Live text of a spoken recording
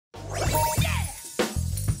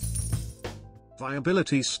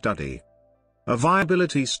Viability study. A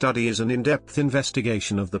viability study is an in-depth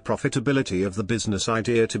investigation of the profitability of the business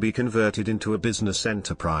idea to be converted into a business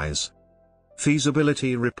enterprise.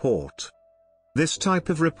 Feasibility report. This type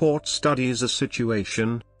of report studies a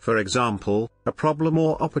situation, for example, a problem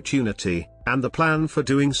or opportunity, and the plan for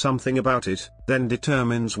doing something about it, then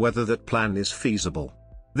determines whether that plan is feasible.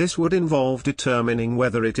 This would involve determining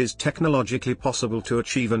whether it is technologically possible to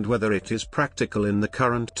achieve and whether it is practical in the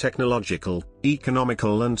current technological,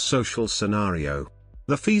 economical and social scenario.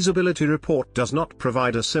 The feasibility report does not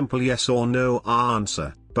provide a simple yes or no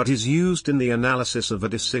answer, but is used in the analysis of a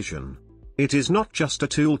decision. It is not just a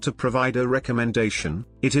tool to provide a recommendation,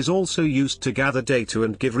 it is also used to gather data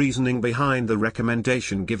and give reasoning behind the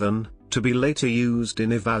recommendation given, to be later used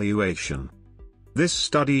in evaluation. This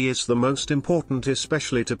study is the most important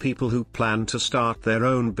especially to people who plan to start their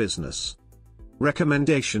own business.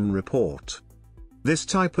 Recommendation report. This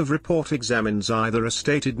type of report examines either a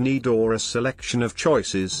stated need or a selection of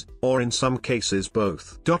choices, or in some cases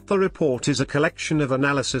both. The report is a collection of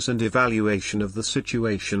analysis and evaluation of the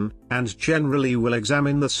situation, and generally will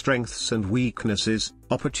examine the strengths and weaknesses,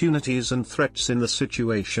 opportunities and threats in the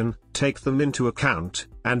situation, take them into account,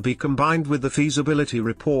 and be combined with the feasibility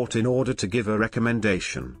report in order to give a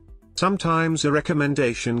recommendation. Sometimes a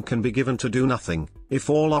recommendation can be given to do nothing, if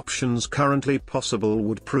all options currently possible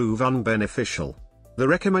would prove unbeneficial. The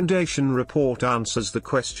recommendation report answers the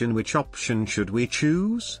question which option should we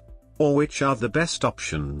choose? Or which are the best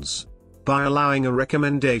options? By allowing a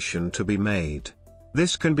recommendation to be made.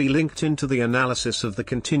 This can be linked into the analysis of the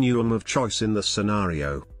continuum of choice in the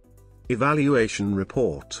scenario. Evaluation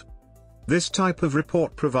report. This type of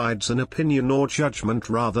report provides an opinion or judgment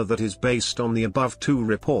rather that is based on the above two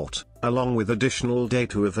report, along with additional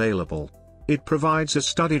data available. It provides a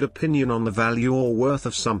studied opinion on the value or worth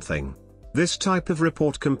of something. This type of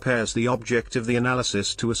report compares the object of the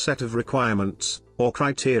analysis to a set of requirements, or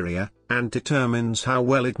criteria, and determines how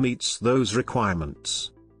well it meets those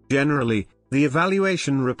requirements. Generally, the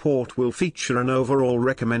evaluation report will feature an overall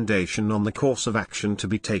recommendation on the course of action to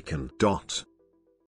be taken.